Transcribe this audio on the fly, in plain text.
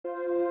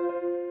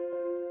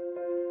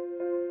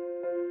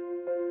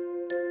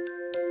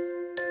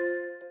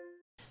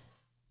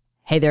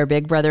Hey there,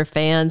 Big Brother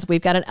fans.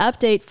 We've got an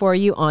update for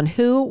you on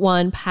who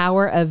won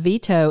Power of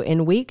Veto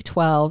in Week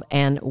 12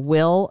 and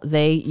will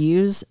they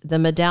use the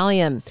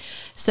medallion.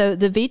 So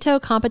the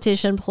veto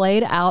competition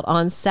played out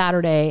on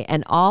Saturday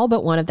and all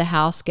but one of the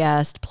house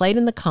guests played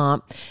in the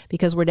comp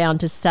because we're down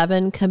to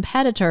 7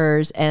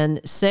 competitors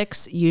and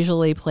 6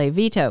 usually play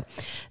veto.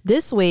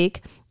 This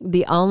week,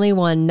 the only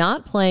one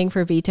not playing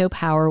for veto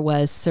power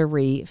was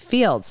Cirie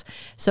Fields.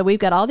 So we've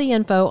got all the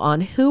info on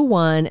who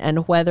won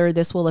and whether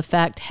this will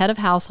affect head of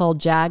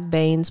household Jag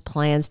Bain's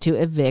plans to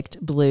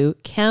evict Blue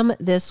Kim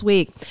this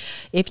week.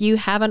 If you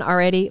haven't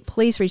already,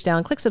 please reach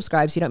down, click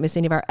subscribe so you don't miss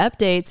any of our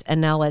updates.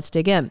 And now let's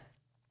dig in.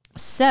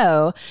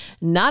 So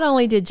not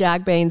only did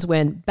Jag Bains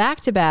win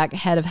back-to-back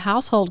head of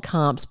household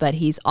comps, but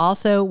he's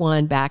also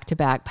won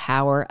back-to-back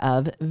Power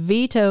of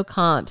Veto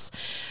comps.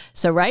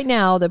 So right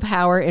now, the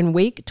power in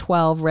Week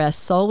 12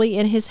 rests solely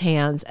in his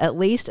hands, at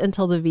least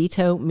until the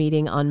veto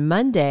meeting on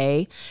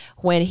Monday,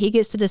 when he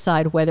gets to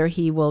decide whether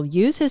he will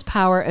use his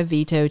power of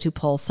veto to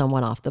pull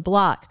someone off the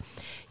block.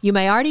 You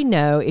may already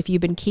know, if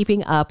you've been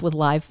keeping up with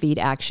live feed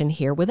action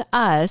here with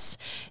us,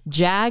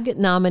 Jag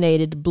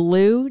nominated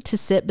Blue to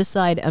sit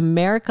beside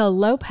America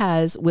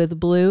Lopez with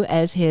Blue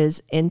as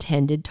his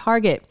intended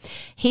target.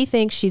 He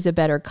thinks she's a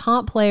better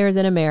comp player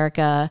than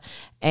America,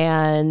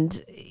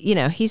 and, you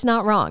know, he's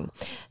not wrong.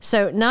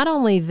 So not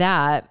only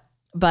that,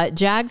 but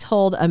Jag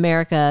told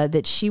America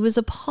that she was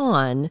a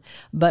pawn,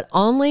 but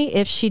only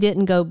if she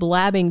didn't go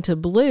blabbing to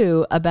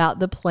Blue about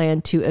the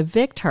plan to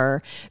evict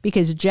her,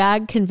 because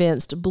Jag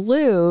convinced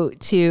Blue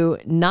to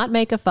not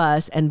make a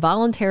fuss and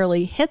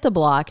voluntarily hit the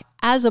block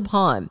as a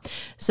pawn.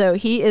 So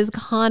he is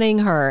conning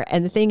her.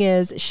 And the thing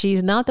is,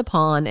 she's not the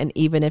pawn. And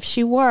even if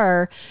she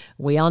were,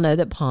 we all know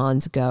that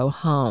pawns go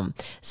home.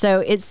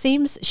 So it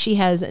seems she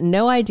has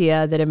no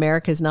idea that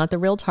America is not the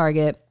real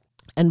target.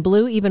 And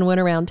Blue even went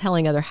around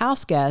telling other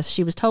house guests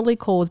she was totally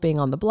cool with being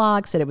on the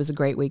block, said it was a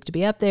great week to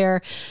be up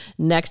there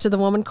next to the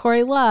woman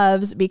Corey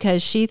loves,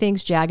 because she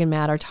thinks Jag and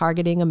Matt are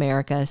targeting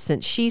America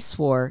since she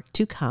swore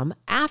to come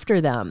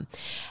after them.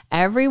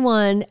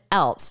 Everyone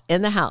else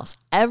in the house,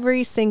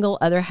 every single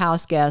other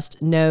house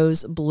guest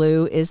knows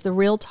Blue is the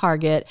real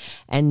target,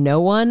 and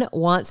no one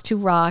wants to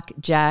rock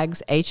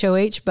Jag's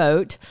HOH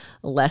boat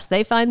lest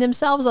they find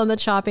themselves on the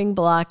chopping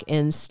block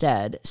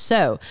instead.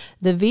 So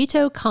the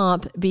veto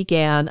comp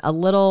began a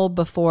little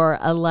before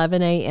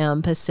 11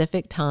 a.m.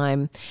 Pacific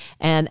time,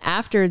 and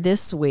after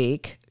this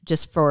week,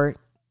 just for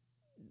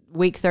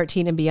Week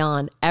 13 and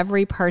beyond,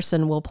 every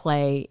person will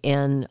play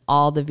in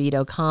all the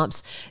veto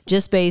comps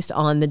just based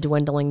on the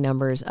dwindling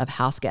numbers of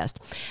house guests.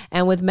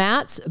 And with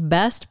Matt's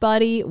best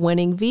buddy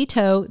winning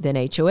veto, then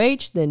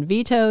HOH, then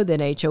veto,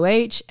 then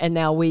HOH, and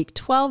now Week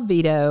 12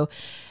 veto,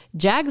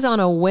 Jag's on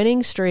a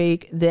winning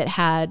streak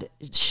that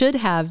should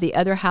have the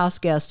other house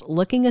guests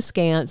looking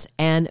askance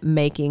and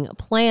making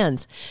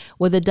plans.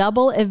 With a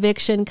double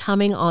eviction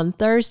coming on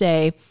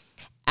Thursday,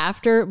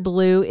 after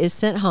Blue is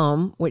sent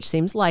home, which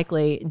seems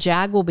likely,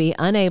 Jag will be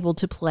unable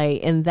to play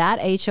in that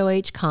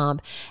HOH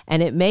comp,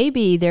 and it may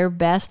be their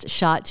best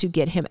shot to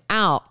get him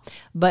out,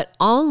 but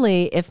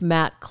only if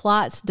Matt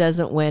Klotz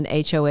doesn't win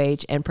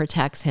HOH and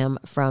protects him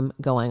from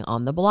going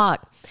on the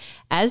block.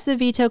 As the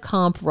veto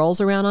comp rolls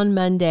around on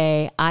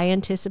Monday, I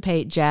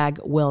anticipate Jag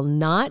will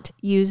not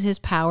use his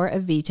power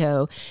of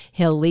veto.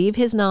 He'll leave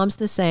his noms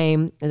the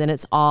same, and then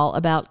it's all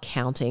about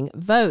counting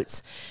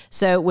votes.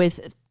 So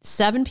with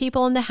 7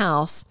 people in the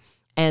House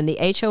and the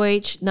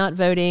HOH not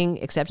voting,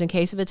 except in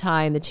case of a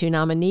tie, and the 2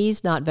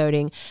 nominees not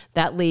voting,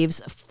 that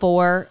leaves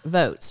 4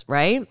 votes,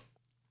 right?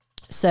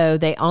 So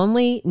they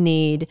only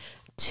need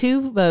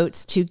 2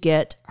 votes to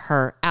get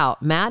her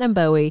out. Matt and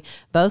Bowie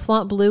both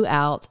want Blue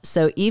out.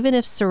 So even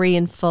if Cirie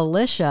and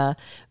Felicia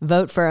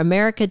vote for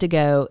America to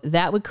go,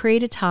 that would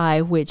create a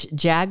tie, which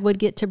Jag would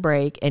get to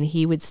break, and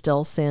he would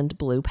still send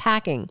Blue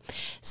packing.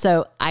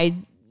 So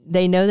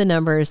they know the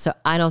numbers, so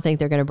I don't think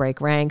they're going to break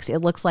ranks. It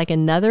looks like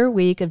another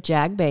week of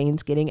Jag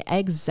Bains getting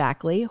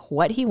exactly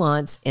what he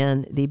wants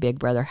in the Big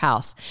Brother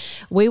house.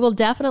 We will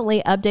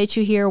definitely update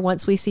you here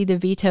once we see the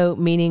veto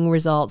meeting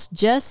results,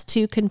 just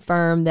to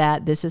confirm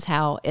that this is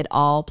how it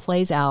all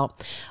plays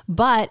out.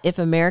 But if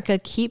America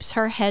keeps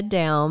her head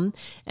down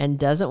and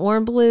doesn't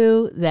warn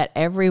Blue that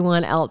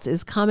everyone else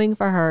is coming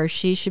for her,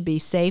 she should be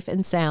safe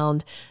and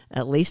sound,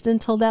 at least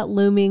until that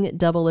looming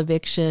double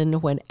eviction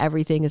when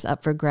everything is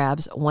up for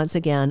grabs once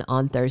again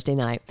on Thursday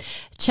night.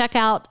 Check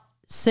out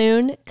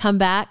soon. Come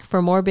back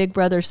for more Big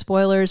Brother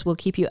spoilers. We'll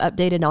keep you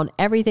updated on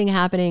everything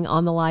happening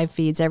on the live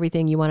feeds,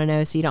 everything you want to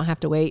know, so you don't have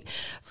to wait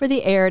for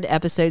the aired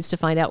episodes to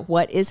find out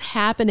what is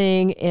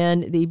happening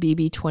in the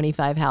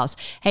BB25 house.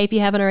 Hey, if you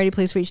haven't already,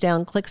 please reach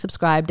down, click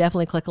subscribe,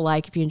 definitely click a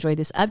like if you enjoyed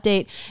this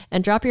update,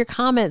 and drop your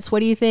comments.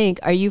 What do you think?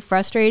 Are you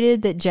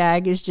frustrated that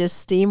Jag is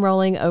just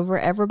steamrolling over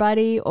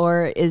everybody,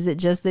 or is it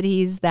just that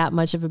he's that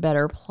much of a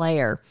better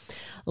player?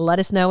 Let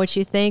us know what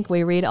you think.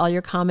 We read all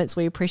your comments.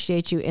 We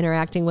appreciate you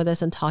interacting with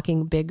us and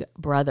talking Big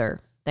Brother.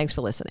 Thanks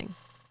for listening.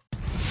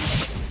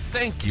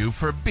 Thank you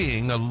for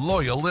being a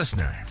loyal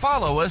listener.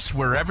 Follow us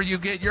wherever you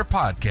get your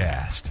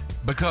podcast.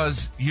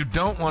 because you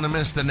don't want to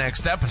miss the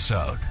next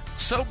episode.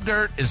 Soap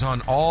Dirt is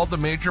on all the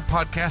major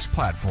podcast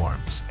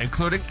platforms,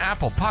 including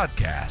Apple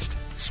Podcast,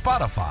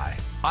 Spotify,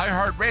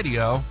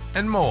 iHeartRadio,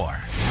 and more.